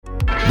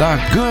The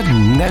Good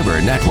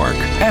Neighbor Network,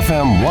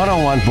 FM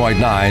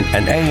 101.9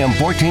 and AM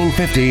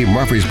 1450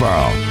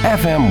 Murfreesboro,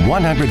 FM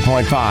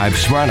 100.5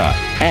 Smyrna,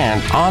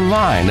 and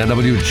online at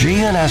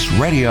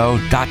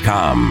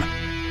WGNSradio.com.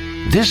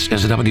 This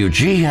is the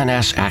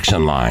WGNS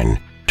Action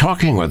Line,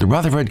 talking with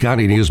Rutherford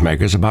County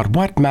newsmakers about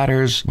what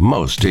matters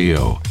most to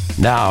you.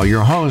 Now,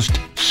 your host,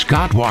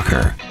 Scott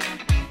Walker.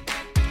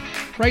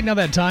 Right now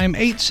that time,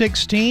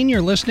 8:16,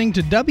 you're listening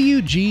to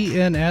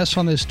WGNS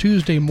on this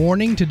Tuesday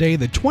morning, today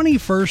the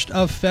 21st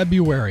of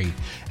February.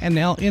 And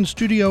now in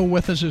studio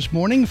with us this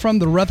morning from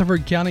the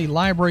Rutherford County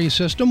Library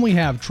System, we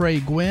have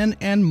Trey Gwynn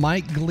and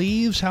Mike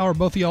Gleaves. How are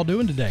both of y'all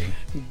doing today?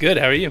 Good,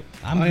 how are you?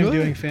 I'm good.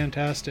 Doing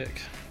fantastic.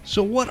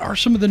 So what are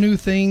some of the new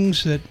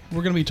things that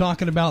we're going to be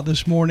talking about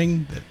this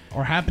morning that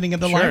are happening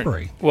at the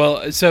library?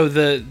 Well, so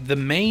the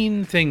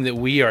main thing that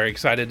we are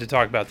excited to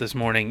talk about this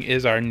morning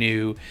is our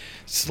new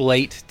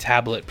Slate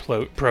tablet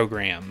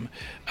program.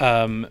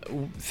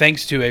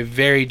 Thanks to a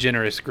very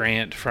generous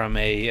grant from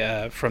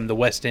the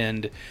West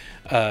End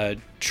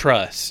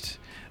Trust,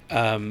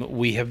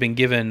 we have been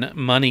given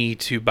money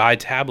to buy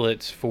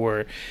tablets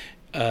for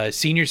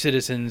senior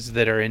citizens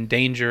that are in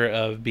danger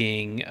of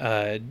being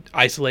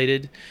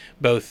isolated,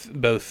 both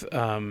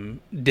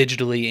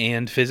digitally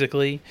and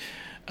physically.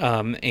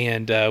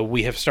 And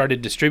we have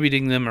started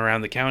distributing them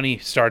around the county,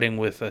 starting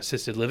with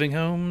assisted living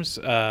homes.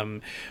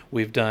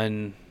 We've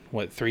done,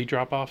 3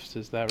 drop-offs?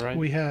 Is that right?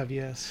 We have,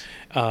 yes.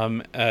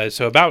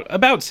 So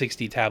about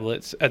 60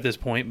 tablets at this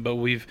point, but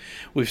we've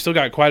still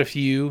got quite a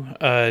few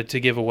to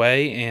give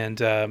away,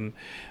 and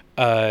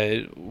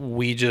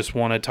we just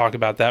want to talk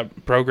about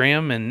that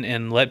program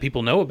and let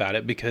people know about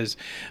it, because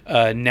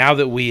now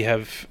that we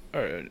have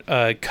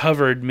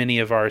covered many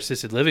of our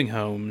assisted living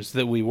homes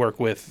that we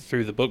work with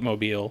through the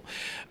Bookmobile,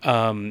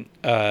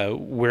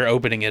 we're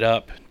opening it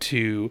up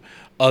to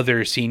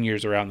other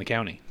seniors around the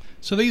county.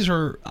 So these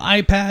are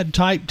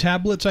iPad-type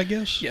tablets, I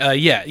guess?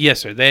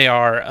 Yes, sir. They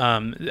are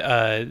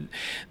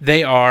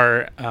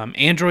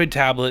Android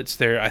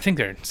tablets. I think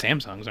they're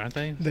Samsungs, aren't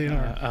they? They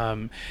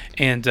are.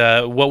 And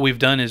what we've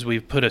done is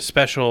we've put a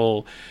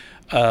special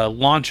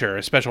launcher,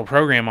 a special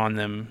program on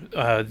them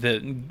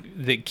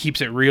that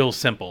keeps it real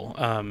simple.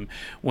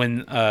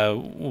 When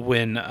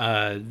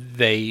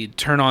they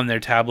turn on their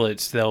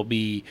tablets,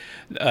 they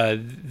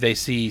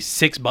see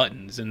 6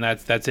 buttons, and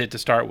that's it to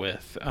start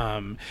with.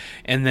 And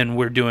then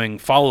we're doing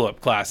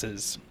follow-up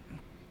classes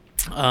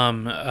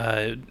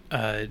that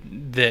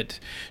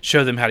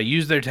show them how to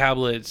use their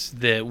tablets,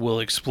 that will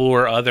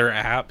explore other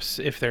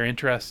apps if they're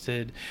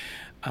interested.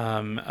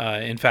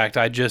 In fact,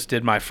 I just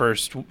did my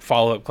first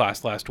follow-up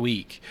class last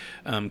week,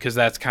 because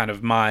that's kind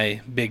of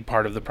my big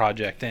part of the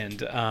project,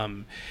 and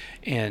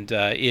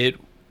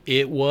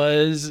it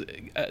was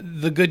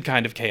the good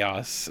kind of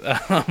chaos.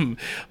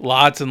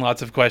 Lots and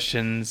lots of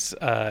questions.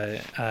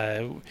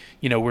 We're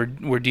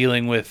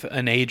dealing with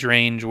an age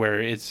range where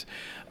it's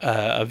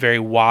a very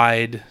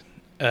wide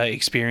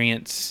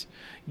experience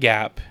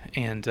gap,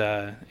 and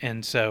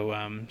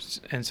so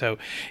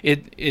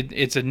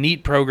it's a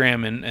neat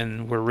program,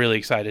 and we're really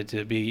excited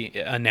to be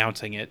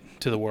announcing it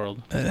to the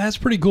world. That's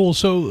pretty cool.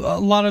 So a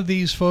lot of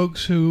these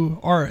folks who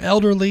are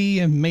elderly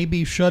and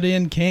maybe shut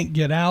in, can't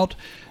get out,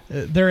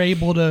 they're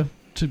able to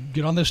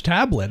get on this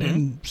tablet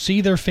and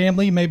see their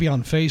family maybe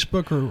on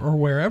Facebook or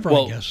wherever,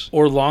 I guess.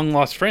 Or long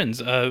lost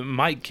friends.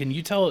 Mike, can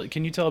you tell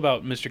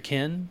about Mr.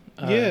 Ken?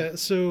 Yeah,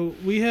 so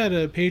we had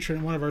a patron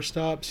at one of our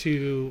stops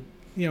who,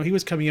 he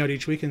was coming out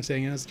each weekend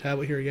saying, "Is the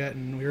tablet here yet?"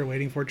 And we were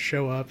waiting for it to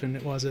show up, and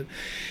it wasn't.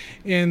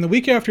 And the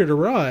week after it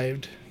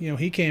arrived,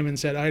 he came and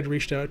said I had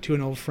reached out to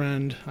an old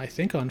friend, I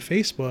think on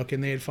Facebook,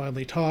 and they had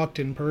finally talked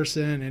in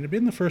person, and it had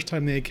been the first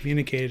time they had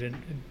communicated in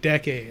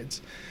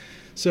decades.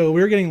 So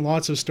we were getting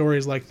lots of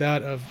stories like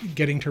that of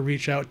getting to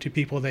reach out to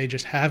people they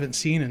just haven't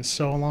seen in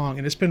so long,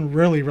 and it's been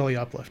really, really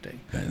uplifting.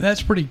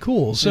 That's pretty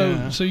cool.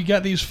 So you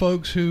got these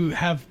folks who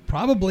have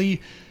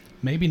probably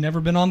maybe never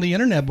been on the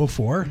internet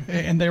before,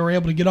 and they were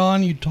able to get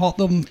on. You taught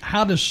them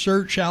how to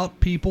search out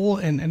people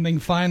and they can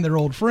find their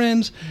old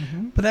friends,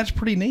 but that's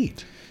pretty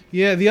neat.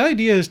 Yeah, the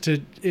idea is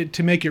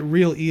to make it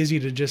real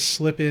easy to just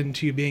slip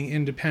into being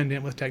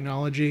independent with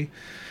technology.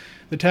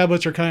 The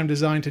tablets are kind of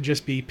designed to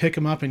just be pick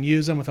them up and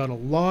use them without a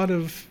lot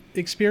of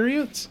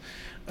experience,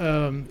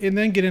 and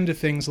then get into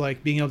things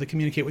like being able to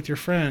communicate with your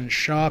friends,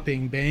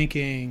 shopping,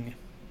 banking,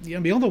 be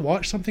able to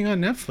watch something on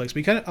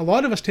Netflix. A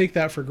lot of us take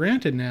that for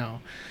granted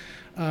now.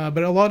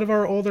 But a lot of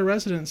our older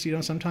residents,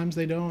 sometimes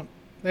they haven't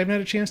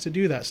had a chance to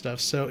do that stuff.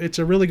 So it's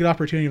a really good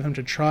opportunity for them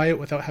to try it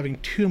without having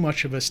too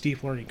much of a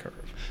steep learning curve.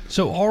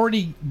 So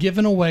already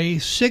given away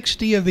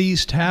 60 of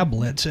these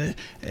tablets.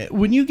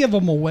 When you give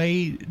them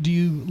away, do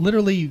you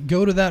literally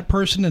go to that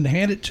person and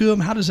hand it to them?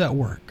 How does that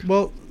work?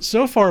 Well,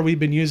 so far we've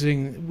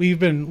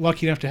been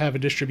lucky enough to have a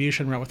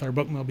distribution route with our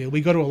Bookmobile.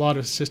 We go to a lot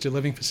of assisted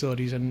living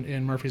facilities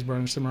in Murfreesboro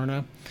and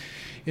Smyrna.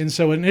 And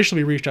so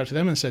initially we reached out to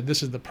them and said,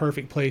 this is the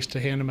perfect place to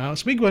hand them out.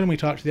 So we go in and we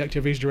talk to the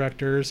activities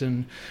directors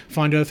and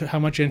find out how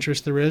much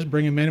interest there is,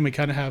 bring them in, and we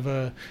kind of have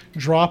a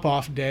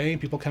drop-off day.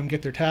 People come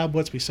get their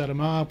tablets, we set them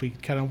up, we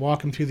kind of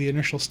walk them through the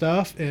initial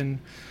stuff. And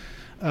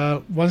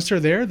once they're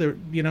there,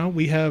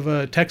 we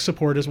have tech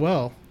support as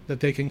well that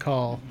they can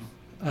call.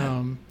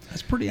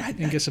 That's pretty.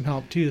 And get some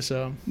help too.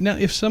 So now,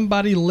 if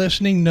somebody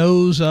listening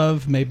knows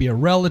of maybe a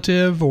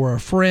relative or a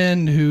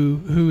friend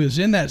who is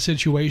in that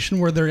situation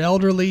where they're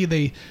elderly,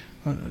 they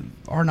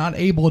are not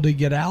able to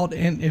get out,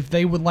 and if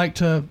they would like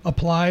to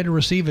apply to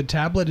receive a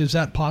tablet, is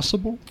that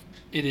possible?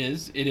 It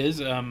is.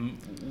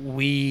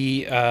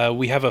 We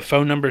have a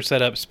phone number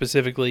set up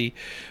specifically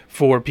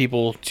for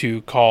people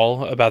to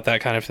call about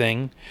that kind of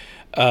thing,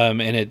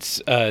 and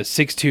it's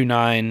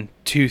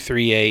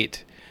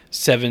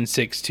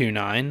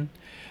 629-238-7629.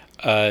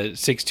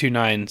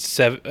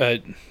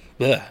 629-7.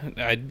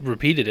 I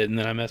repeated it and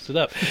then I messed it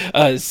up.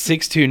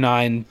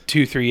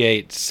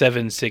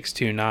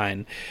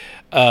 629-238-7629.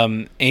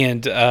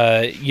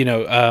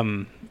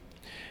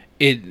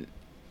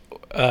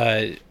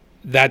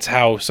 That's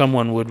how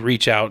someone would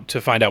reach out to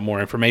find out more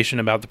information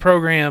about the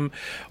program,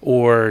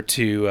 or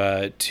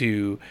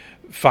to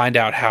find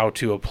out how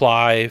to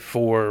apply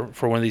for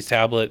one of these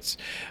tablets.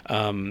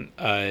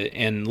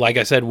 And like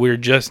I said, we're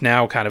just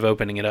now kind of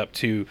opening it up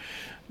to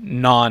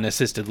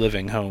non-assisted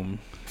living home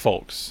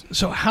folks.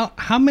 So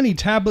how many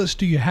tablets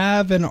do you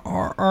have, and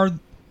are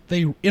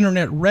they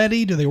internet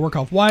ready? Do they work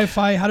off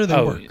Wi-Fi? How do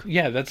they work?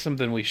 Yeah, that's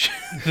something we should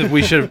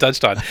have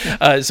touched on.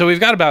 So we've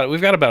got about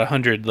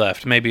 100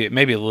 left, maybe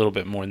a little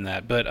bit more than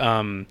that. But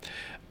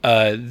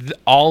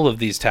all of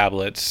these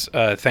tablets,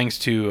 thanks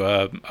to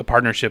a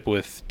partnership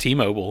with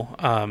T-Mobile,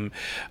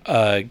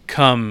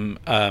 come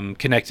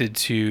connected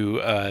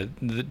to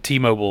the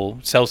T-Mobile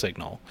cell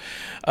signal,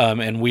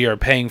 and we are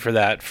paying for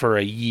that for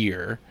a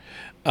year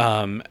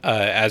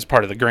as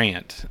part of the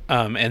grant.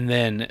 And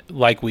then,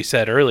 like we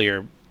said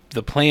earlier,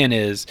 the plan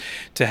is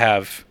to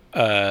have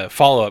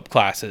follow-up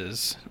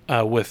classes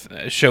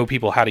show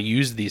people how to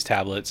use these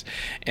tablets,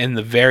 and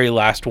the very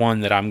last one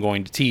that I'm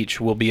going to teach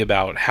will be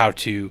about how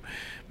to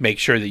make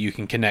sure that you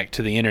can connect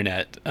to the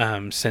internet,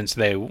 since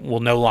they will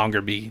no longer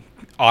be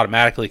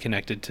automatically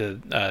connected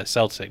to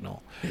cell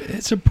signal.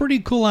 It's a pretty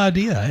cool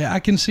idea. I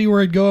can see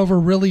where it'd go over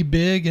really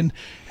big, and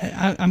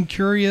I'm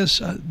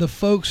curious, the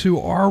folks who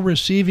are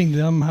receiving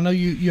them, I know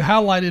you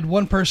highlighted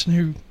one person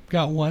who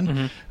got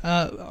one.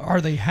 Mm-hmm.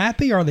 Are they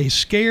happy? Are they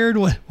scared?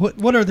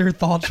 What are their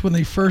thoughts when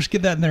they first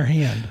get that in their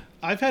hand?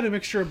 I've had a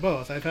mixture of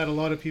both. I've had a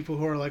lot of people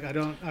who are like, I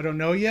don't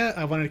know yet.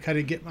 I want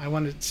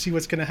to see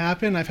what's going to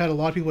happen. I've had a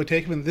lot of people who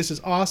take them and this is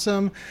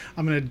awesome.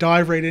 I'm going to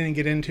dive right in and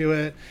get into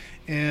it.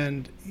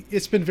 And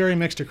it's been very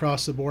mixed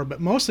across the board, but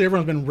mostly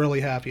everyone's been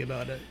really happy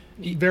about it.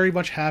 Very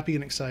much happy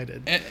and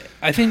excited.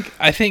 I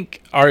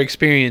think our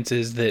experience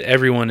is that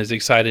everyone is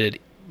excited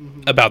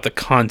about the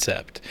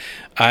concept.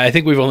 I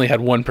think we've only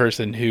had one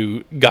person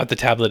who got the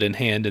tablet in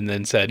hand and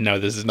then said, no,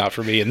 this is not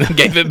for me, and then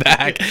gave it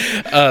back.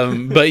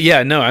 But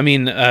yeah, no, I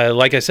mean,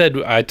 like I said,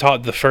 I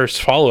taught the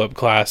first follow-up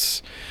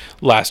class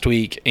last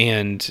week,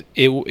 and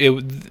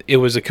it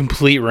was a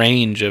complete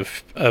range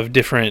of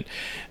different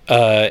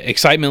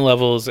excitement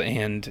levels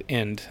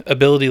and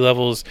ability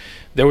levels.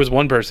 There was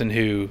one person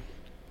who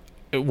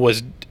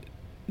was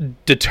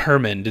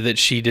determined that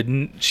she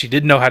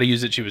didn't know how to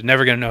use it. She was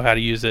never going to know how to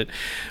use it.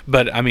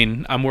 But I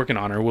mean, I'm working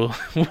on her. We'll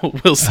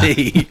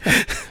see.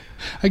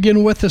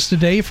 Again, with us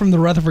today from the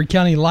Rutherford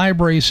County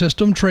Library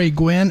System, Trey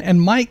Gwynn and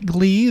Mike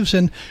Gleaves,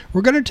 and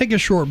we're going to take a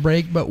short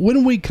break, but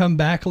when we come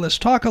back, let's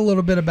talk a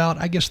little bit about,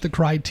 I guess, the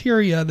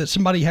criteria that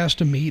somebody has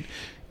to meet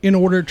in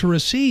order to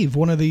receive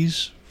one of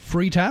these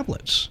free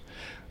tablets.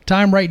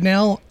 Time right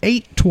now,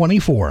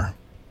 8:24.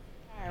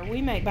 We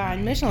make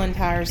buying Michelin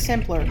tires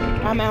simpler.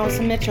 I'm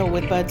Allison Mitchell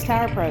with Bud's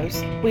Tire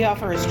Pros. We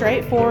offer a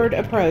straightforward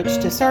approach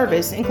to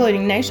service,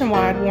 including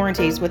nationwide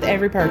warranties with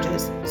every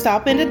purchase.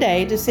 Stop in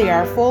today to see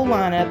our full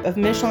lineup of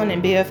Michelin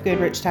and BF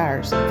Goodrich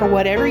tires. For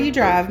whatever you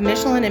drive,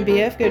 Michelin and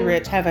BF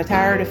Goodrich have a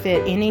tire to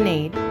fit any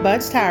need.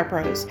 Bud's Tire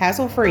Pros,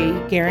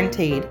 hassle-free,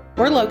 guaranteed.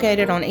 We're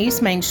located on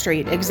East Main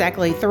Street,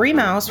 exactly 3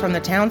 miles from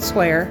the town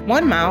square,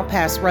 1 mile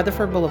past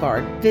Rutherford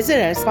Boulevard.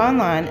 Visit us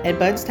online at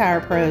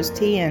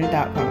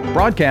budstirepros.tn.com.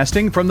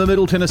 Broadcasting from the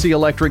Middle Tennessee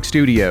Electric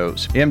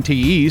Studios,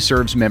 MTE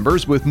serves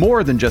members with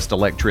more than just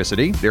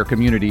electricity. Their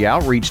community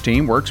outreach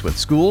team works with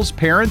schools,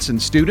 parents,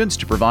 and students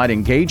to provide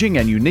engaging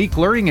and unique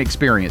learning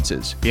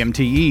experiences.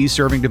 MTE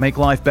serving to make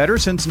life better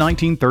since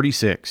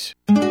 1936.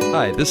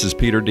 Hi, this is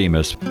Peter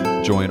Demas.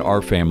 Join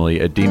our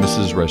family at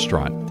Demas's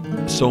Restaurant.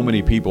 So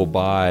many people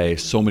buy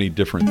so many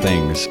different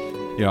things.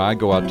 You know, I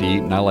go out to eat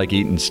and I like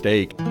eating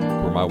steak,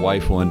 where my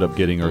wife will end up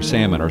getting her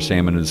salmon. Our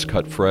salmon is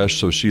cut fresh,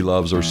 so she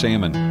loves our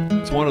salmon.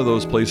 It's one of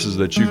those places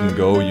that you can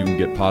go, you can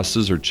get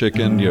pastas or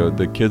chicken, you know,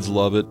 the kids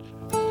love it.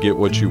 Get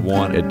what you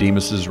want at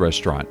Demas's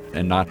Restaurant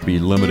and not be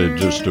limited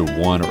just to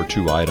 1 or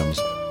 2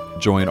 items.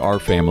 Join our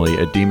family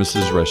at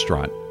Demas's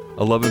Restaurant,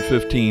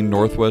 1115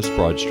 Northwest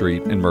Broad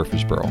Street in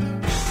Murfreesboro.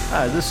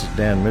 Hi, this is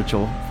Dan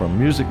Mitchell from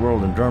Music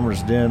World and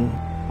Drummers Den.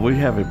 We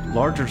have a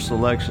larger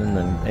selection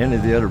than any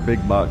of the other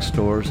big box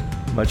stores.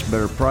 Much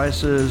better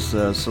prices.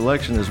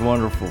 Selection is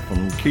wonderful,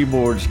 from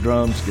keyboards,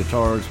 drums,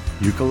 guitars.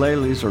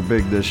 Ukuleles are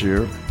big this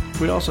year.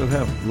 We also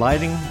have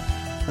lighting.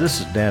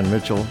 This is Dan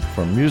Mitchell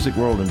from Music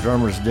World and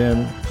Drummers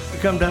Den.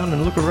 come down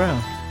and look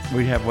around.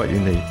 We have what you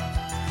need.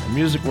 The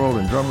Music World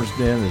and Drummers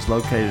Den is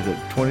located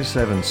at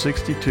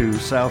 2762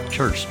 South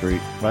Church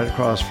Street, right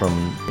across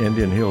from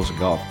Indian Hills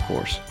Golf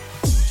Course.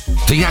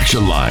 The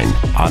Action Line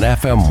on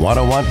FM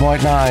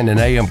 101.9 and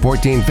AM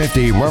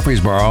 1450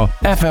 Murfreesboro,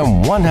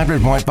 FM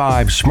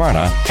 100.5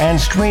 Smyrna, and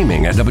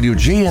streaming at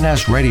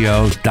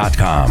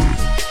WGNSradio.com.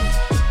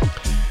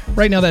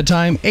 Right now, that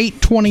time,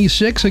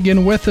 8:26.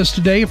 Again, with us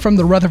today from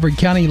the Rutherford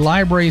County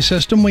Library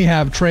System, we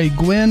have Trey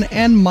Gwynn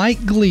and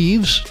Mike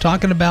Gleaves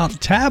talking about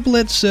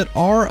tablets that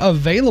are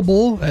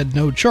available at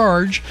no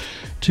charge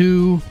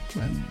to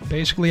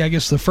basically, I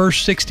guess, the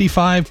first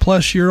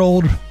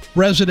 65-plus-year-old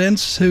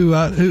residents who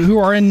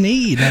are in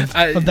need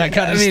of that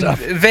kind of stuff.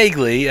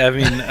 Vaguely. I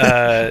mean,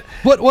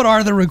 what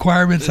are the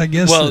requirements? I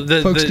guess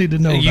folks need to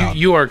know about.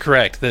 You are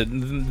correct.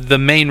 The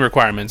main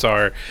requirements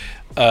are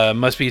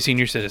must be a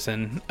senior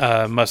citizen,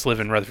 must live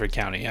in Rutherford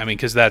County. I mean,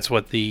 because that's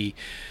what the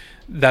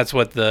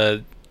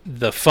funders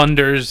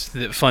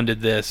that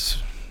funded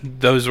this,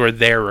 those were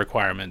their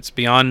requirements.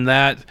 Beyond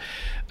that,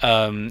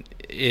 there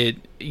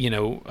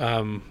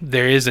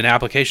is an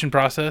application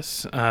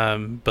process,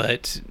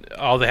 but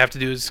all they have to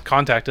do is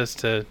contact us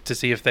to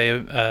see if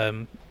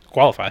they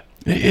qualify.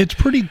 It's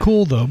pretty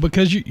cool, though,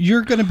 because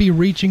you're going to be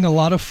reaching a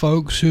lot of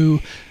folks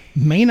who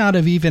may not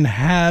have even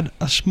had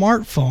a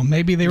smartphone.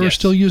 Maybe they were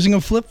still using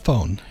a flip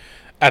phone.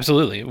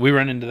 Absolutely. We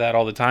run into that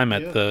all the time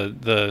at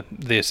the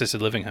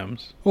assisted living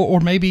homes.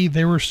 Or maybe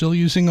they were still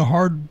using a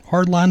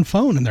hardline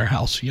phone in their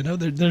house.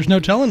 There's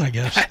no telling, I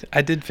guess.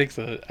 I did fix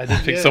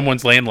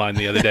someone's landline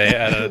the other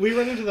day. We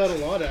run into that a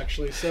lot,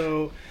 actually.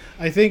 So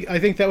I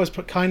think that was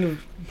kind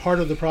of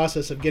part of the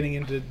process of getting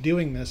into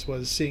doing this,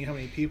 was seeing how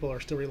many people are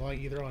still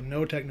relying either on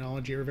no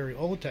technology or very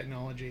old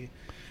technology,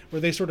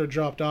 where they sort of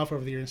dropped off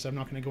over the years and said, I'm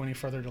not going to go any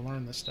further to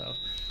learn this stuff.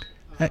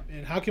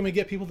 And how can we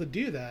get people to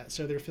do that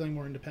so they're feeling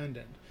more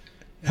independent?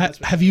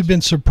 Have you been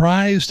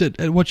surprised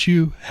at what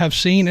you have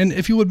seen? And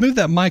if you would move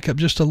that mic up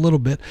just a little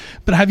bit,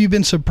 but have you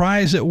been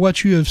surprised at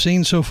what you have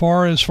seen so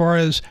far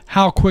as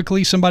how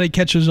quickly somebody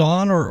catches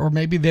on, or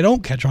maybe they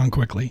don't catch on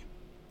quickly?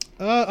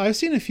 I've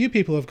seen a few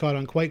people have caught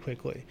on quite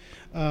quickly.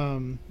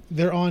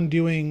 They're on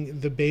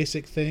doing the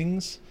basic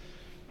things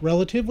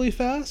relatively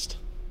fast.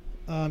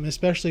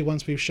 Especially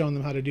once we've shown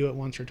them how to do it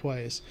once or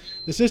twice.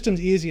 The system's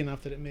easy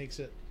enough that it makes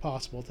it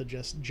possible to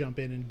just jump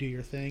in and do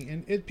your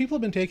thing, and people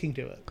have been taking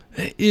to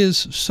it.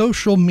 Is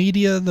social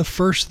media the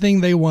first thing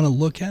they want to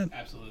look at?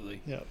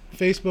 Absolutely. Yeah,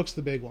 Facebook's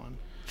the big one.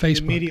 Facebook.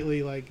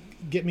 Immediately,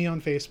 get me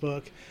on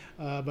Facebook.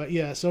 But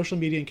yeah, social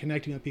media and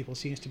connecting with people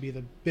seems to be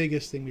the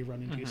biggest thing we've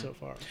run into so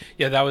far.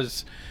 Yeah, that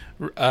was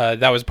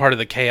part of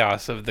the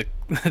chaos of the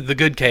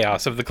good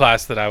chaos of the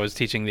class that I was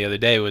teaching the other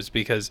day, was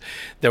because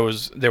there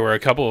were a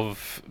couple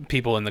of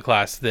people in the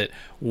class that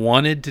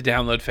wanted to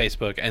download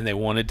Facebook, and they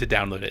wanted to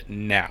download it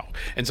now.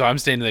 And so I'm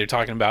standing there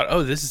talking about,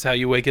 oh, this is how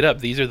you wake it up.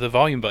 These are the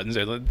volume buttons.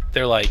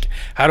 They're like,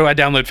 how do I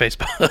download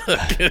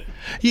Facebook?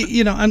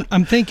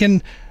 I'm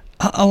thinking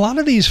a lot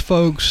of these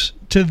folks,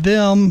 to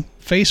them,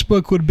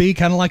 Facebook would be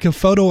kind of like a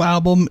photo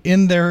album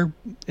in the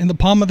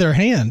palm of their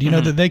hand,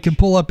 that they can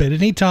pull up at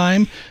any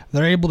time.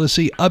 They're able to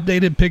see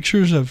updated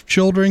pictures of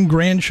children,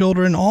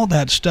 grandchildren, all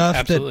that stuff.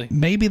 Absolutely. That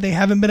maybe they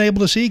haven't been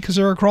able to see because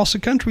they're across the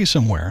country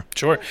somewhere.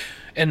 Sure.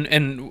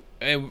 And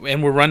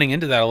we're running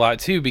into that a lot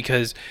too,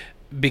 because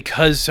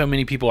so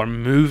many people are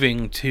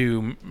moving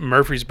to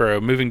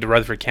Murfreesboro, moving to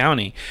Rutherford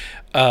County.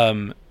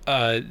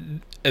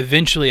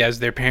 Eventually, as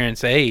their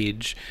parents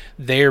age,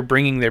 they're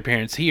bringing their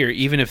parents here,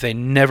 even if they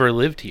never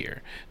lived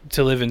here,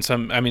 to live in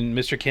some. I mean,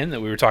 Mr. Ken that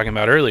we were talking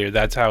about earlier,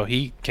 that's how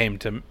he came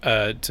to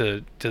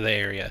the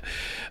area,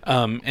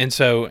 and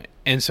so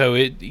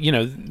it,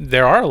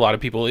 there are a lot of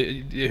people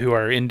who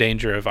are in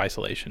danger of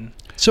isolation.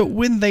 So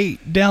when they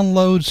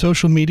download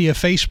social media,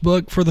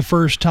 Facebook, for the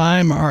first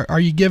time, are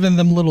you giving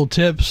them little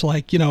tips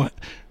like,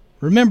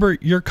 remember,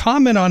 your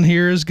comment on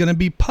here is going to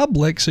be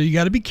public, so you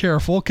got to be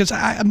careful, because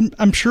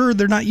I'm sure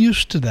they're not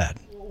used to that.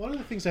 Well, one of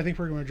the things I think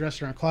we're going to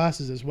address in our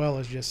classes as well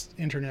is just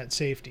internet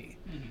safety.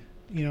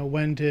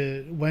 When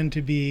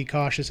to be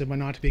cautious and when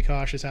not to be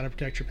cautious, how to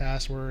protect your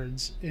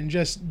passwords, and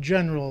just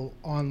general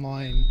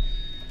online,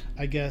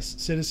 I guess,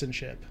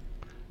 citizenship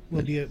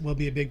will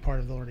be a big part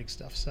of the learning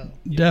stuff. So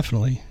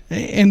definitely.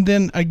 And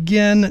then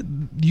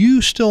again,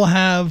 you still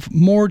have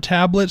more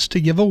tablets to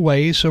give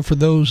away. So for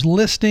those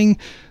listening,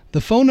 the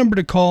phone number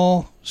to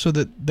call so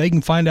that they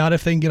can find out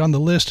if they can get on the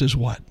list is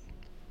what?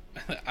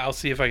 I'll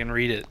see if I can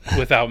read it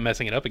without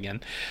messing it up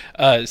again.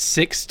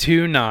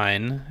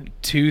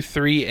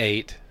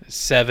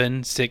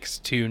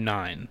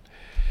 629-238-7629.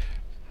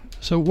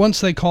 So once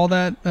they call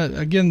that,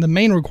 again, the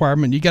main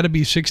requirement, you got to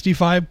be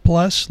 65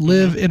 plus,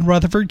 live in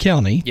Rutherford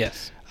County.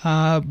 Yes.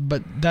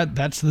 But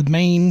that's the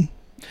main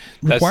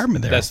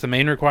requirement there. That's the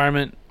main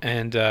requirement,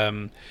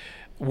 and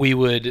we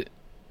would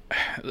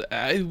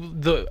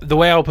the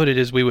way I'll put it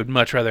is we would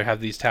much rather have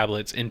these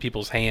tablets in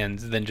people's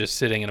hands than just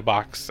sitting in a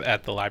box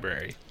at the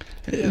library.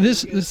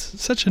 This is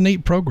such a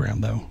neat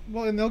program, though.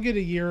 Well, and they'll get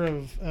a year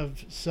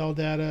of cell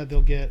data.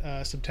 They'll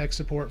get some tech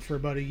support for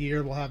about a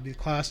year. We'll have these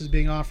classes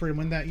being offered, and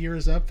when that year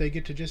is up, they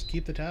get to just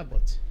keep the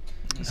tablets.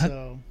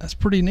 So that's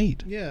pretty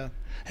neat. Yeah.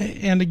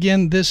 And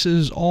again, this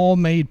is all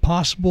made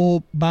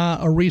possible by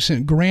a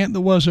recent grant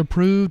that was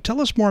approved. Tell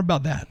us more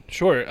about that.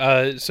 Sure.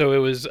 So it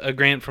was a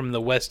grant from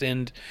the West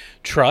End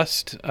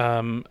Trust.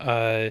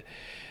 They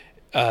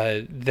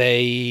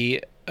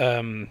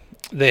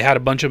had a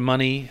bunch of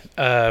money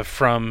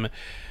from.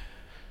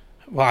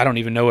 Well, I don't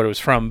even know what it was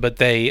from, but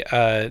they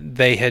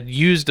had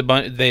used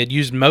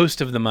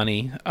most of the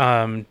money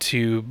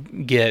to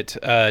get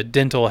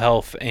dental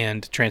health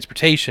and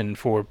transportation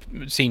for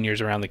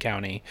seniors around the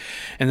county,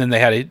 and then they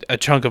had a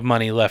chunk of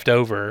money left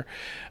over,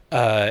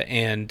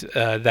 and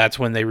that's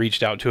when they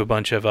reached out to a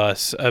bunch of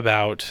us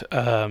about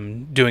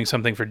doing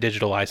something for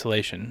digital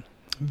isolation.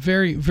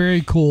 Very,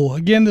 very cool.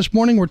 Again, this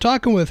morning we're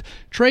talking with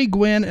Trey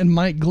Gwynn and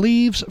Mike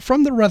Gleaves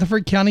from the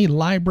Rutherford County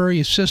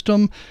Library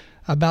System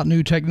about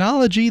new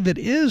technology that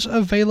is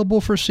available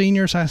for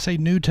seniors. I say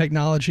new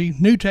technology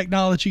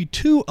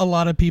to a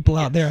lot of people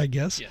out there, I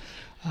guess. Yes.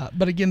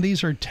 But again,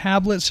 these are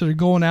tablets that are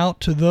going out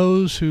to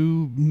those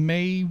who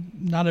may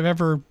not have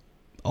ever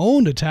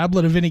owned a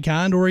tablet of any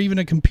kind or even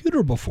a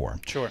computer before.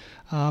 Sure.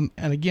 And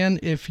again,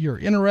 if you're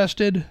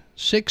interested,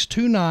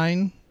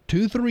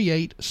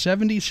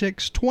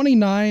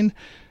 629-238-7629,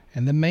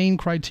 and the main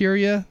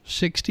criteria,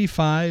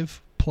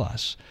 65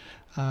 plus.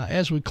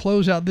 As we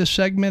close out this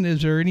segment,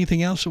 is there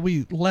anything else that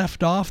we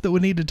left off that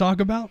we need to talk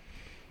about?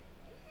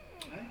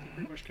 I think we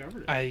pretty much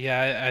covered it.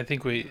 I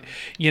think we,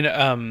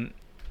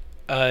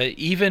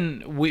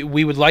 even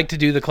we would like to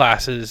do the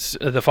classes,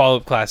 the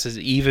follow-up classes,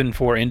 even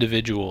for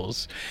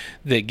individuals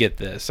that get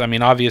this. I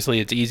mean, obviously,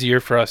 it's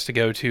easier for us to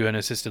go to an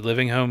assisted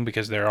living home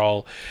because they're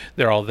all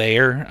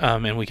there,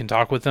 and we can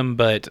talk with them.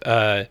 But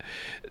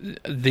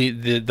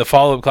the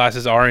follow-up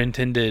classes are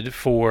intended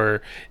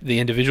for the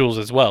individuals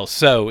as well.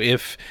 So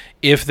if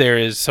there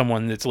is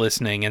someone that's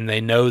listening and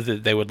they know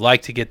that they would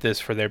like to get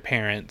this for their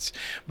parents,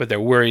 but they're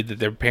worried that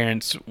their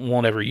parents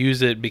won't ever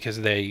use it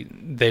because they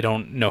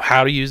don't know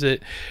how to use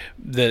it,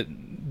 the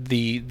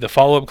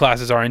follow-up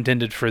classes are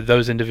intended for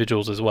those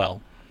individuals as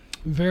well.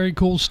 Very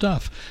cool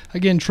stuff.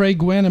 Again, Trey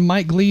Gwynn and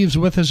Mike Gleaves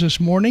with us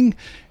this morning.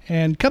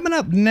 And coming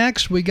up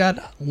next, we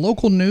got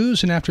local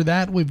news, and after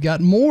that, we've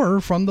got more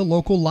from the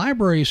local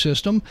library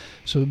system.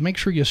 So make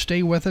sure you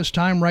stay with us.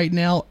 Time right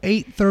now,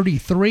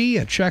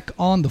 8:33. A check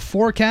on the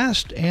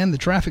forecast and the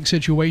traffic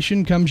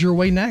situation comes your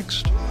way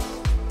next.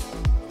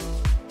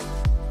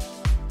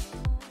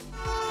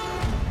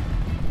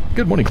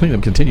 Good morning.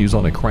 Cleanup continues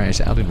on a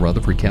crash out in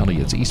Rutherford County.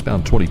 It's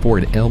eastbound 24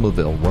 at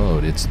Elmaville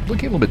Road. It's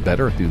looking a little bit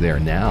better through there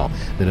now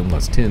than it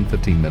was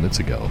 10-15 minutes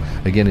ago.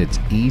 Again, it's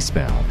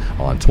eastbound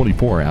on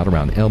 24 out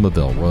around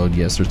Elmaville Road.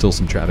 Yes, there's still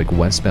some traffic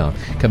westbound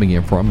coming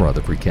in from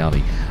Rutherford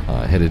County,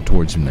 headed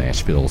towards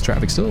Nashville.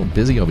 Traffic still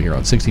busy over here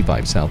on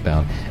 65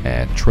 southbound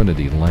at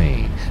Trinity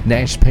Lane.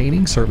 Nash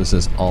Painting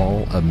services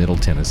all of Middle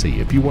Tennessee.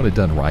 If you want it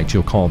done right,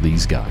 you'll call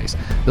these guys.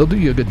 They'll do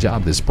you a good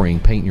job this spring,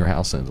 painting your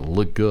house and it'll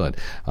look good.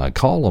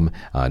 Call them.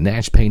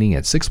 Nash Painting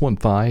at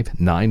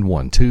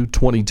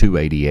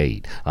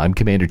 615-912-2288. I'm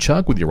Commander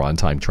Chuck with your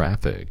on-time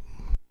traffic.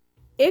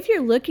 If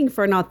you're looking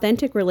for an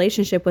authentic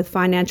relationship with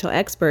financial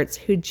experts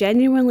who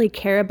genuinely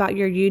care about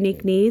your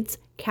unique needs,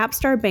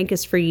 Capstar Bank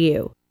is for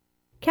you.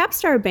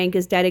 Capstar Bank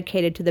is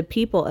dedicated to the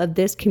people of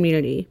this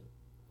community.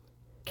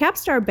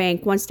 Capstar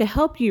Bank wants to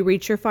help you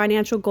reach your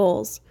financial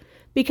goals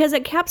because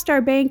at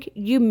Capstar Bank,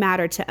 you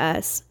matter to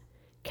us.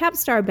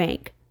 Capstar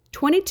Bank,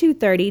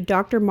 2230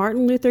 Dr.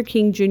 Martin Luther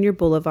King Jr.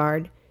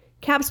 Boulevard,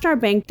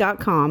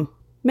 capstarbank.com.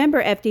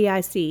 Member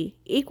FDIC,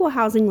 Equal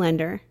Housing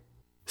Lender.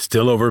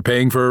 Still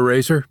overpaying for a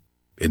razor?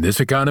 In this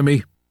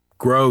economy?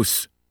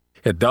 Gross.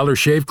 At Dollar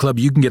Shave Club,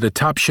 you can get a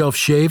top shelf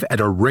shave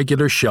at a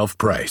regular shelf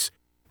price.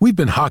 We've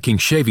been hawking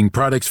shaving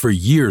products for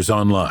years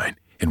online,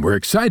 and we're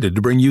excited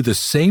to bring you the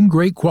same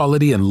great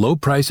quality and low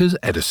prices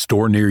at a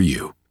store near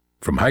you.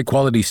 From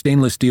high-quality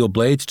stainless steel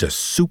blades to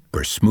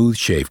super smooth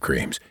shave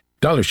creams,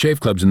 Dollar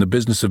Shave Club's in the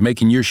business of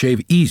making your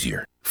shave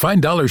easier.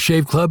 Find Dollar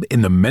Shave Club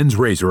in the men's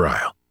razor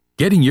aisle.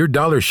 Getting your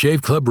Dollar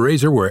Shave Club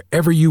razor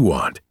wherever you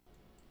want.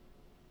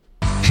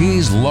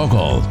 He's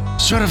local.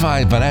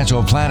 Certified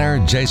financial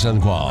planner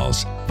Jason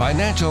Qualls.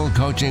 Financial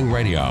Coaching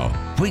Radio.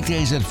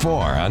 Weekdays at 4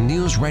 on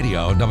News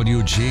Radio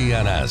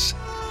WGNS.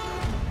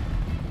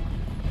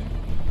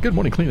 Good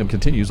morning. Cleanup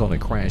continues on a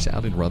crash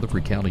out in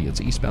Rutherford County.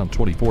 It's eastbound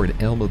 24 at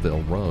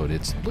Elmaville Road.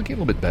 It's looking a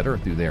little bit better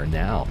through there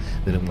now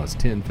than it was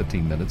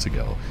 10-15 minutes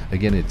ago.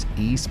 Again, it's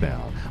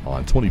eastbound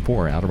on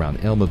 24 out around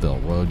Elmaville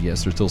Road.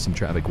 Yes, there's still some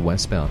traffic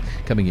westbound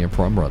coming in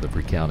from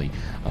Rutherford County,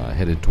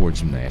 headed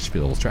towards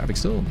Nashville. Traffic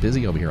still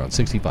busy over here on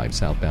 65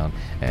 southbound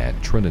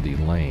at Trinity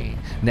Lane.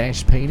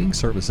 Nash Painting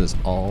services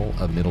all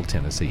of Middle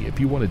Tennessee. If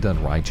you want it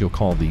done right, you'll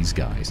call these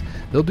guys.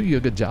 They'll do you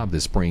a good job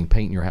this spring,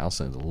 painting your house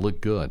and it'll look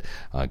good.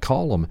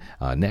 Call them.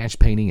 Nash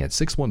Painting at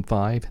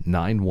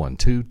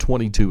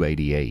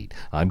 615-912-2288.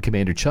 I'm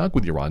Commander Chuck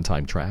with your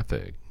on-time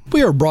traffic.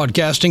 We are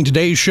broadcasting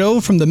today's show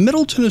from the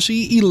Middle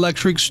Tennessee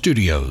Electric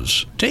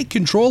Studios. Take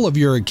control of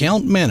your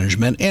account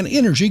management and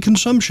energy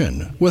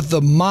consumption with the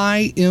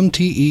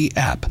MyMTE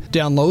app.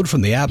 Download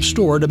from the App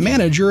Store to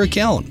manage your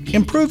account,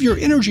 improve your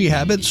energy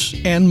habits,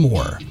 and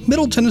more.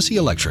 Middle Tennessee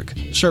Electric,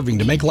 serving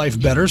to make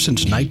life better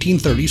since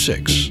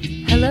 1936.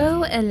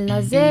 Hello and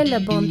laissez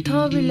le bon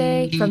temps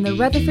relais from the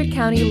Rutherford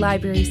County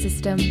Library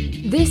System.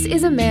 This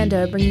is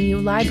Amanda bringing you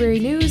library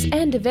news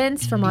and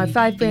events from our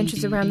 5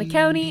 branches around the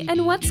county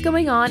and what's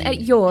going on at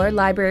your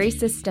library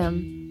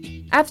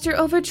system. After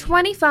over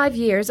 25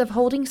 years of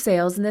holding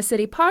sales in the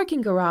city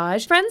parking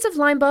garage, Friends of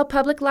Linebaugh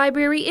Public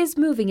Library is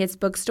moving its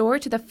bookstore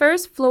to the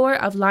first floor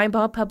of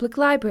Linebaugh Public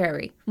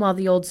Library. While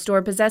the old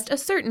store possessed a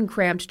certain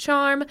cramped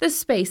charm, the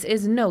space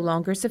is no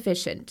longer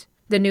sufficient.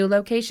 The new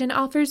location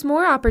offers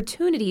more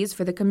opportunities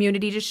for the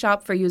community to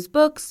shop for used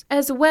books,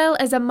 as well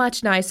as a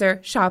much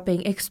nicer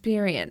shopping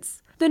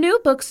experience. The new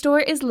bookstore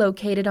is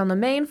located on the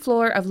main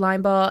floor of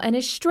Linebaugh and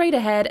is straight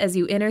ahead as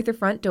you enter the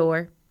front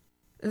door.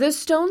 The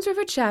Stones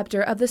River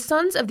chapter of the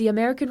Sons of the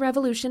American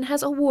Revolution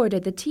has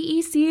awarded the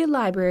TEC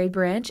Library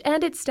branch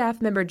and its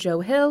staff member Joe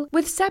Hill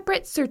with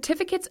separate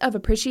certificates of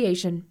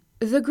appreciation.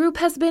 The group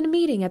has been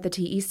meeting at the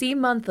TEC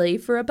monthly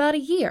for about a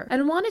year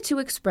and wanted to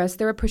express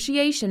their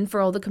appreciation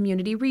for all the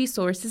community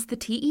resources the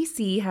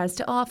TEC has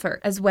to offer,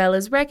 as well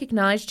as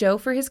recognize Joe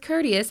for his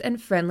courteous and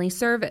friendly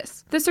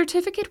service. The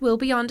certificate will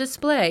be on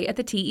display at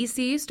the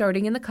TEC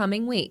starting in the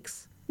coming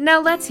weeks. Now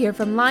let's hear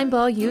from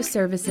Linebaugh Youth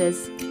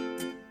Services.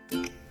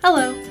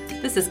 Hello,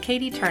 this is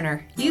Katie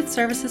Turner, Youth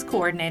Services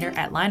Coordinator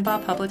at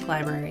Linebaugh Public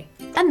Library.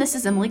 And this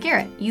is Emily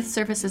Garrett, Youth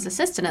Services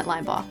Assistant at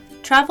Linebaugh.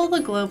 Travel the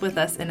globe with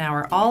us in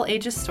our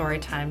all-ages story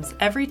times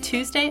every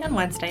Tuesday and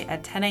Wednesday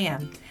at 10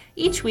 a.m.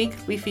 Each week,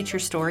 we feature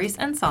stories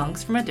and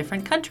songs from a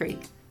different country.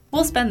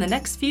 We'll spend the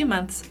next few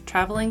months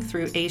traveling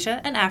through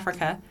Asia and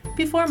Africa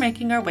before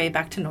making our way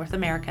back to North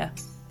America.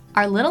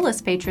 Our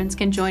littlest patrons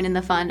can join in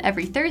the fun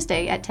every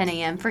Thursday at 10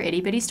 a.m. for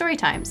Itty Bitty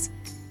Storytimes.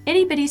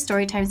 Itty Bitty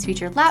Storytimes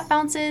feature lap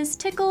bounces,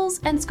 tickles,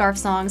 and scarf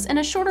songs in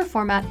a shorter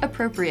format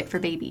appropriate for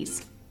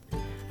babies.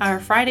 Our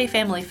Friday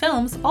Family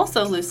Films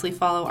also loosely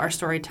follow our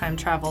Storytime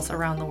travels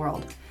around the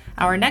world.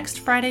 Our next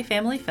Friday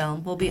Family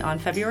Film will be on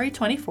February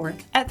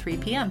 24th at 3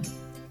 p.m.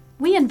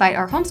 We invite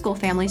our homeschool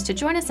families to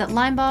join us at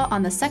Linebaugh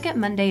on the second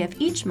Monday of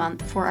each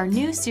month for our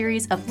new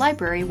series of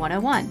Library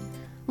 101.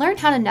 Learn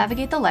how to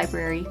navigate the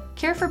library,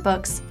 care for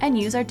books, and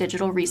use our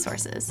digital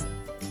resources.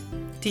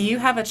 Do you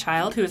have a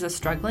child who is a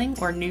struggling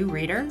or new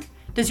reader?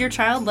 Does your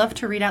child love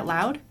to read out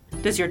loud?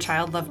 Does your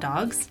child love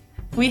dogs?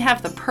 We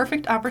have the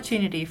perfect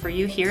opportunity for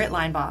you here at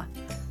Linebaugh.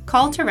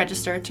 Call to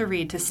register to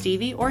read to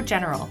Stevie or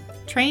General,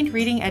 trained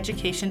reading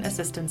education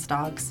assistance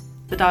dogs.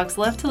 The dogs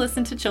love to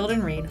listen to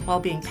children read while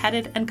being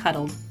petted and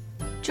cuddled.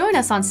 Join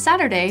us on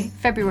Saturday,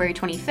 February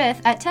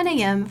 25th at 10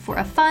 a.m. for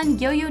a fun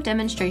yo-yo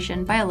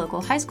demonstration by a local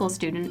high school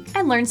student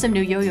and learn some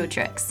new yo-yo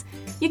tricks.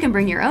 You can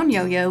bring your own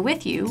yo-yo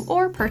with you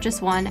or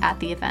purchase one at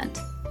the event.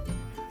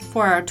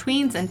 For our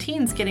tweens and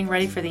teens getting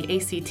ready for the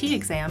ACT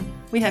exam,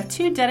 we have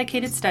 2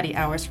 dedicated study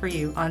hours for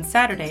you on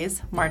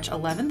Saturdays, March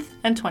 11th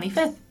and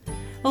 25th.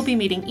 We'll be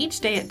meeting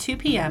each day at 2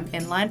 p.m.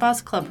 in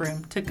Linebaugh's Club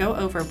Room to go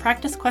over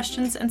practice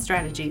questions and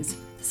strategies.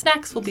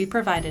 Snacks will be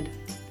provided.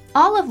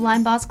 All of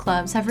Linebaugh's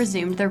clubs have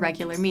resumed their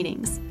regular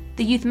meetings.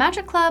 The Youth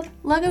Magic Club,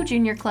 Lego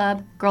Junior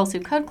Club, Girls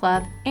Who Code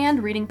Club,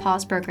 and Reading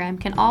Pause program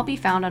can all be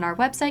found on our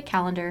website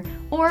calendar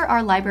or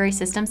our Library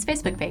Systems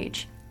Facebook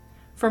page.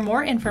 For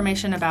more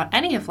information about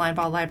any of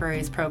Linebaugh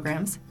Library's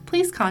programs,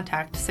 please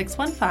contact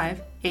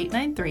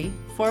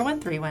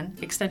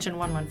 615-893-4131, extension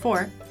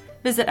 114,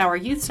 visit our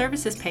Youth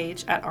Services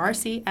page at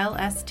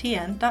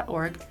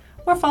rclstn.org,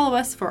 or follow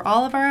us for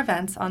all of our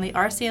events on the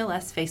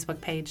RCLS Facebook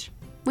page.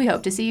 We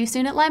hope to see you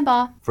soon at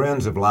Linebaugh.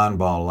 Friends of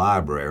Linebaugh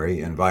Library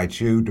invites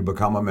you to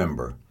become a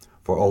member.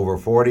 For over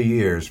 40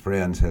 years,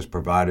 Friends has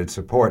provided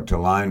support to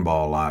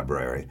Linebaugh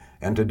Library,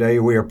 and today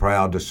we are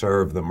proud to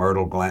serve the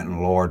Myrtle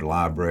Glanton Lord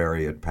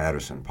Library at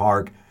Patterson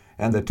Park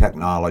and the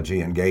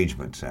Technology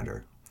Engagement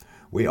Center.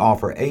 We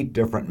offer 8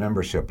 different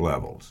membership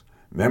levels.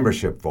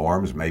 Membership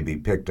forms may be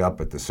picked up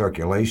at the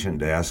circulation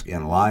desk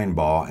in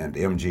Linebaugh and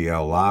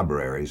MGL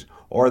libraries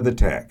or the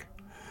Tech.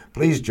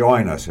 Please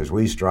join us as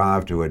we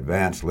strive to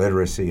advance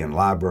literacy and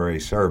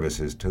library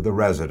services to the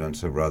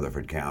residents of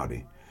Rutherford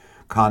County.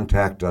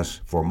 Contact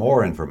us for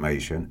more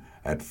information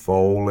at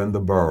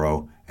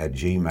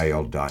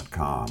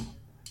foalintheborough@gmail.com.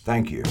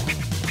 Thank you.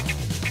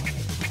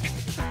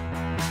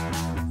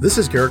 This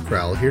is Garrett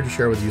Crowell here to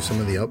share with you some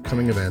of the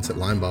upcoming events at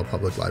Linebaugh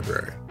Public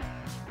Library.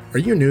 Are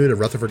you new to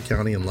Rutherford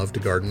County and love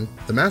to garden?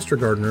 The Master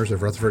Gardeners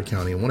of Rutherford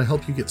County want to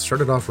help you get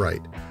started off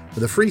right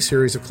with a free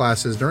series of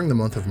classes during the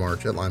month of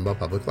March at Linebaugh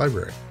Public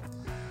Library.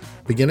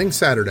 Beginning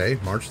Saturday,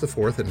 March the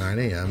 4th at 9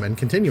 a.m. and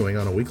continuing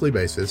on a weekly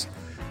basis,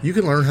 you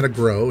can learn how to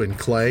grow in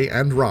clay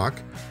and rock,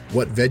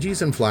 what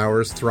veggies and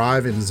flowers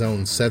thrive in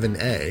Zone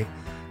 7A,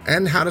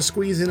 and how to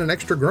squeeze in an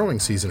extra growing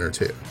season or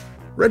two.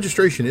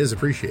 Registration is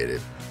appreciated,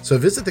 so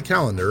visit the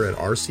calendar at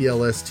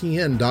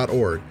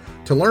rclstn.org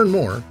to learn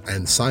more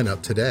and sign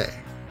up today.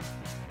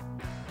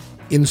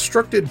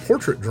 Instructed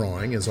portrait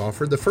drawing is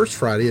offered the first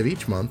Friday of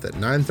each month at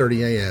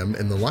 9:30 a.m.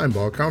 in the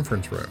Linebaugh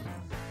Conference Room.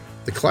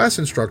 The class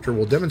instructor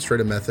will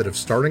demonstrate a method of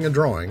starting a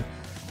drawing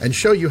and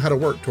show you how to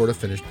work toward a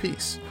finished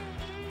piece.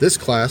 This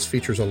class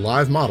features a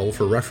live model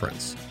for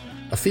reference.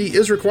 A fee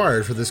is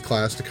required for this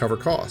class to cover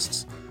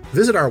costs.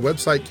 Visit our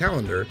website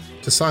calendar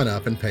to sign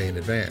up and pay in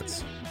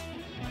advance.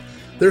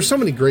 There are so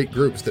many great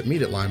groups that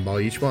meet at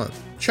Linebaugh each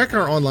month. Check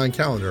our online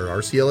calendar at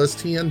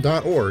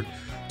rclstn.org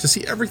to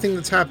see everything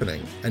that's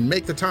happening and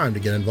make the time to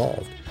get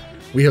involved.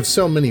 We have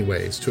so many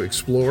ways to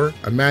explore,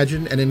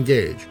 imagine, and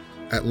engage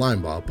at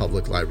Linebaugh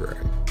Public Library.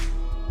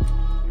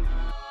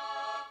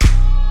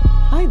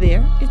 Hi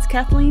there, it's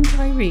Kathleen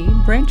Tyree,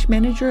 branch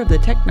manager of the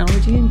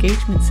Technology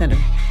Engagement Center,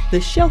 the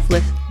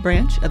shelfless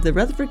branch of the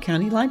Rutherford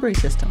County Library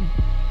System.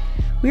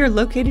 We are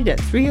located at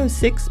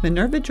 306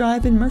 Minerva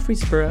Drive in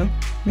Murfreesboro,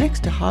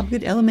 next to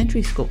Hobgood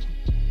Elementary School.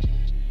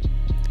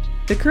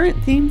 The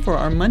current theme for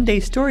our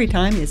Monday story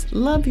time is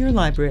Love Your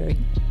Library.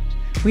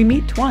 We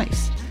meet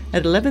twice,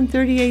 at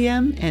 11:30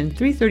 a.m. and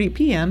 3:30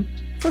 p.m.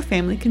 for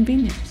family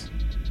convenience.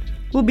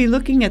 We'll be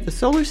looking at the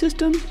solar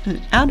system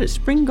and out at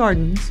Spring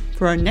Gardens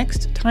for our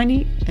next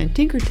Tiny and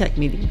Tinker Tech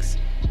meetings.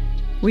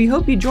 We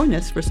hope you join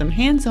us for some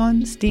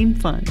hands-on STEAM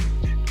fun.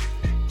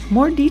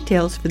 More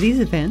details for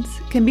these events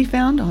can be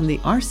found on the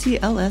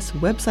RCLS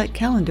website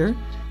calendar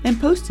and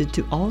posted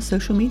to all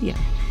social media.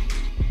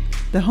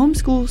 The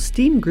homeschool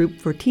STEAM group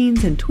for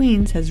teens and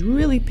tweens has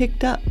really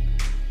picked up.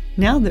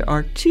 Now there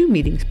are 2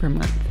 meetings per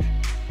month.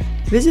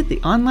 Visit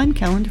the online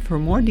calendar for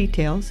more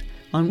details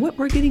on what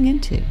we're getting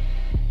into.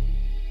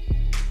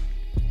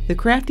 The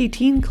Crafty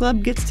Teen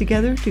Club gets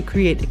together to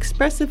create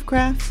expressive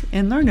crafts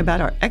and learn about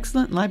our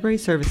excellent library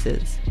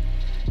services.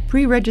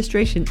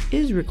 Pre-registration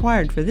is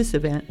required for this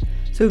event,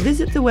 so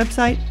visit the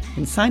website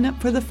and sign up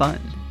for the fun.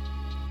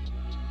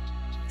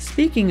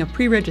 Speaking of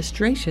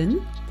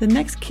pre-registration, the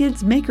next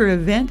Kids Maker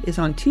event is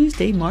on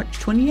Tuesday, March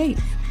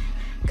 28th.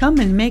 Come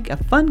and make a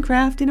fun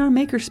craft in our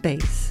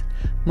makerspace.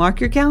 Mark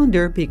your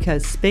calendar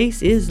because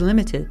space is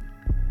limited.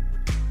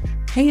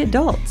 Hey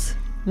adults,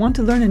 want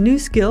to learn a new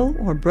skill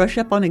or brush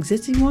up on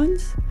existing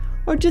ones?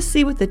 Or just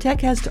see what the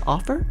tech has to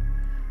offer?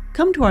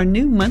 Come to our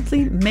new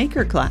monthly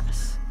Maker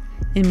class.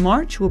 In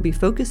March, we'll be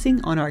focusing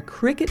on our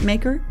Cricut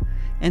Maker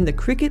and the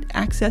Cricut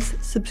Access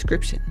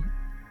subscription.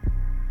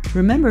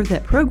 Remember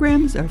that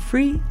programs are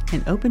free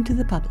and open to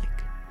the public.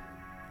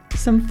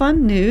 Some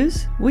fun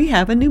news, we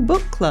have a new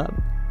book club.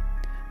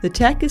 The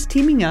Tech is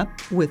teaming up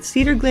with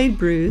Cedar Glade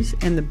Brews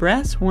and the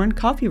Brass Horn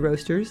Coffee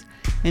Roasters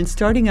and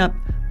starting up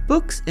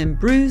Books and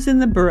Brews in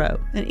the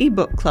Borough, an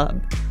ebook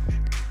club.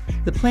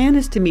 The plan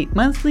is to meet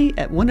monthly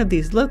at one of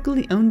these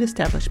locally owned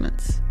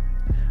establishments.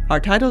 Our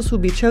titles will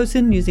be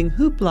chosen using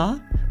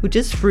Hoopla, which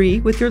is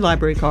free with your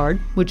library card,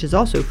 which is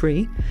also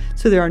free,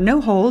 so there are no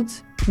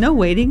holds, no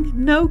waiting,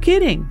 no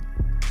kidding.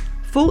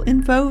 Full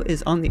info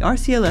is on the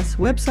RCLS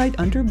website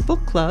under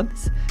Book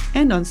Clubs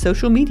and on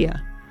social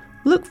media.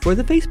 Look for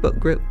the Facebook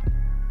group.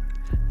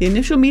 The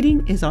initial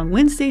meeting is on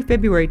Wednesday,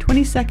 February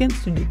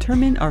 22nd to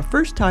determine our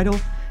first title.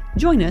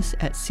 Join us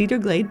at Cedar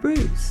Glade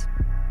Brews.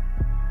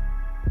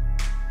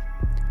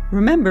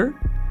 Remember,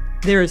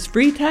 there is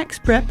free tax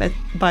prep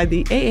by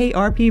the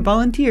AARP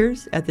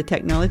volunteers at the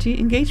Technology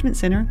Engagement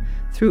Center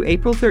through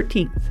April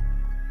 13th.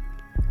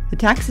 The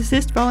Tax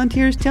Assist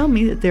volunteers tell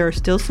me that there are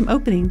still some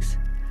openings.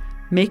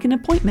 Make an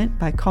appointment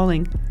by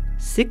calling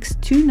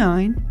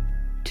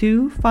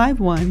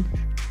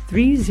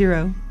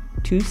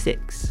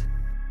 629-251-3026.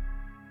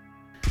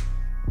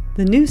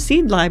 The new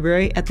seed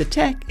library at the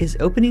Tech is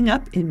opening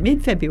up in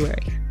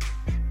mid-February.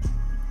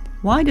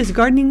 Why does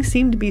gardening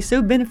seem to be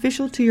so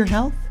beneficial to your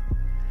health?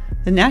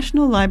 The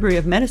National Library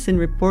of Medicine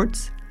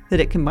reports that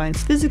it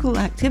combines physical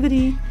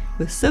activity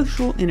with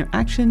social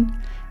interaction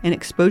and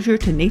exposure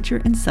to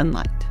nature and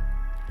sunlight.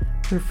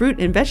 The fruit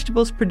and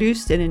vegetables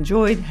produced and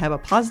enjoyed have a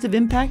positive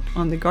impact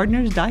on the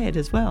gardener's diet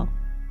as well.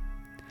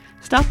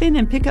 Stop in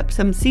and pick up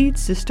some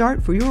seeds to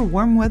start for your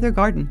warm weather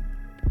garden.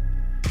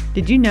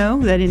 Did you know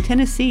that in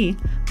Tennessee,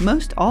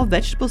 most all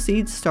vegetable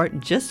seeds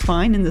start just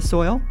fine in the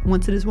soil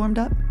once it is warmed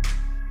up?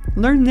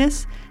 Learn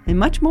this and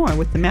much more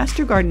with the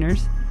Master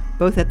Gardeners,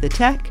 both at the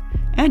Tech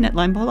and at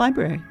Linebaugh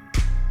Library.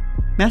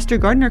 Master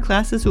Gardener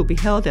classes will be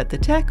held at the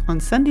Tech on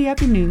Sunday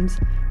afternoons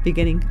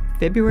beginning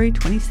February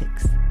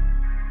 26th.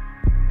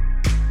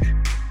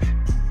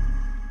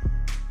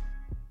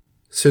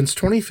 Since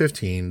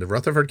 2015, the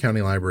Rutherford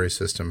County Library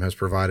System has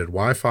provided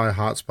Wi-Fi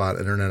hotspot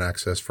internet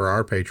access for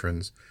our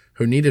patrons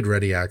who needed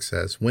ready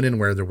access when and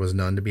where there was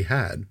none to be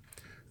had.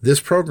 This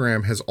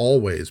program has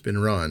always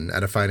been run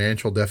at a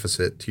financial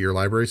deficit to your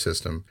library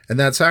system, and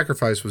that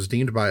sacrifice was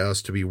deemed by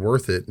us to be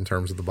worth it in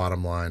terms of the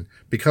bottom line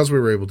because we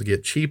were able to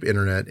get cheap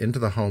internet into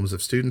the homes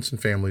of students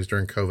and families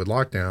during COVID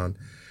lockdown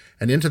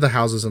and into the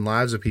houses and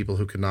lives of people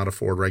who could not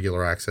afford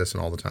regular access in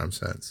all the time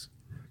since.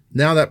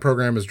 Now that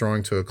program is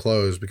drawing to a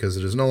close because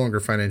it is no longer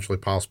financially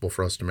possible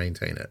for us to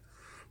maintain it.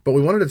 but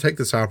we wanted to take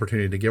this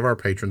opportunity to give our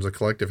patrons a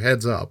collective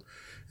heads up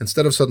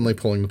instead of suddenly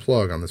pulling the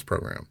plug on this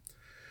program.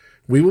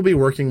 We will be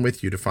working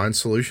with you to find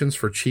solutions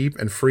for cheap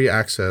and free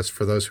access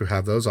for those who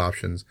have those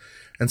options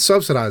and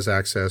subsidized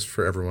access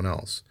for everyone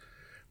else.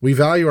 We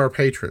value our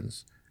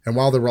patrons, and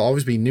while there will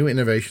always be new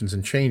innovations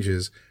and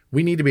changes,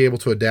 we need to be able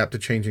to adapt to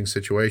changing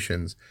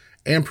situations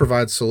and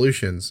provide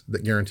solutions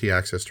that guarantee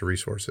access to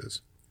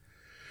resources.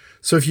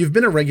 So if you've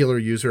been a regular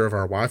user of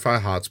our Wi-Fi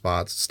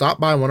hotspots, stop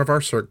by one of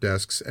our CERC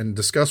desks and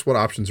discuss what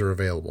options are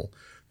available.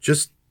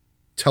 Just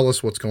tell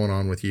us what's going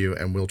on with you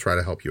and we'll try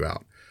to help you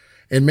out.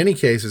 In many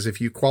cases, if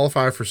you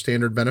qualify for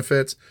standard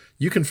benefits,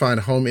 you can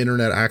find home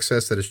internet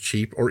access that is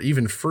cheap or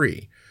even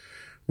free.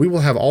 We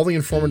will have all the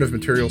informative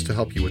materials to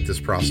help you with this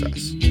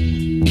process.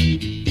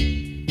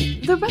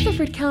 The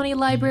Rutherford County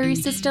Library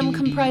System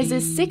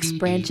comprises 6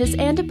 branches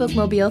and a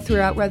bookmobile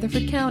throughout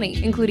Rutherford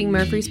County, including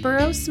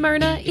Murfreesboro,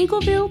 Smyrna,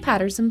 Eagleville,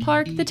 Patterson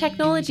Park, the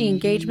Technology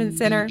Engagement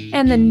Center,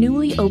 and the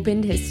newly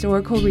opened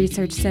Historical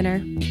Research Center.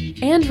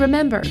 And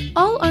remember,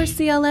 all our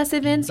CLS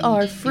events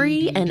are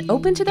free and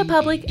open to the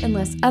public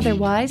unless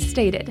otherwise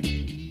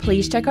stated.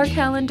 Please check our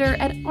calendar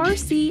at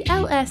rclstn.org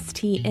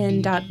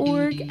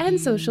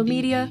and social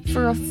media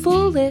for a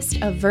full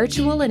list of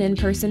virtual and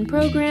in-person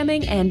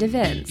programming and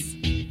events.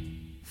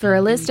 For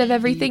a list of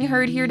everything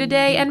heard here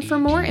today and for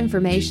more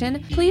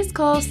information, please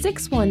call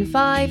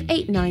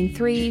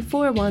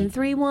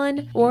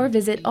 615-893-4131 or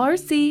visit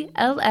rclstn.org.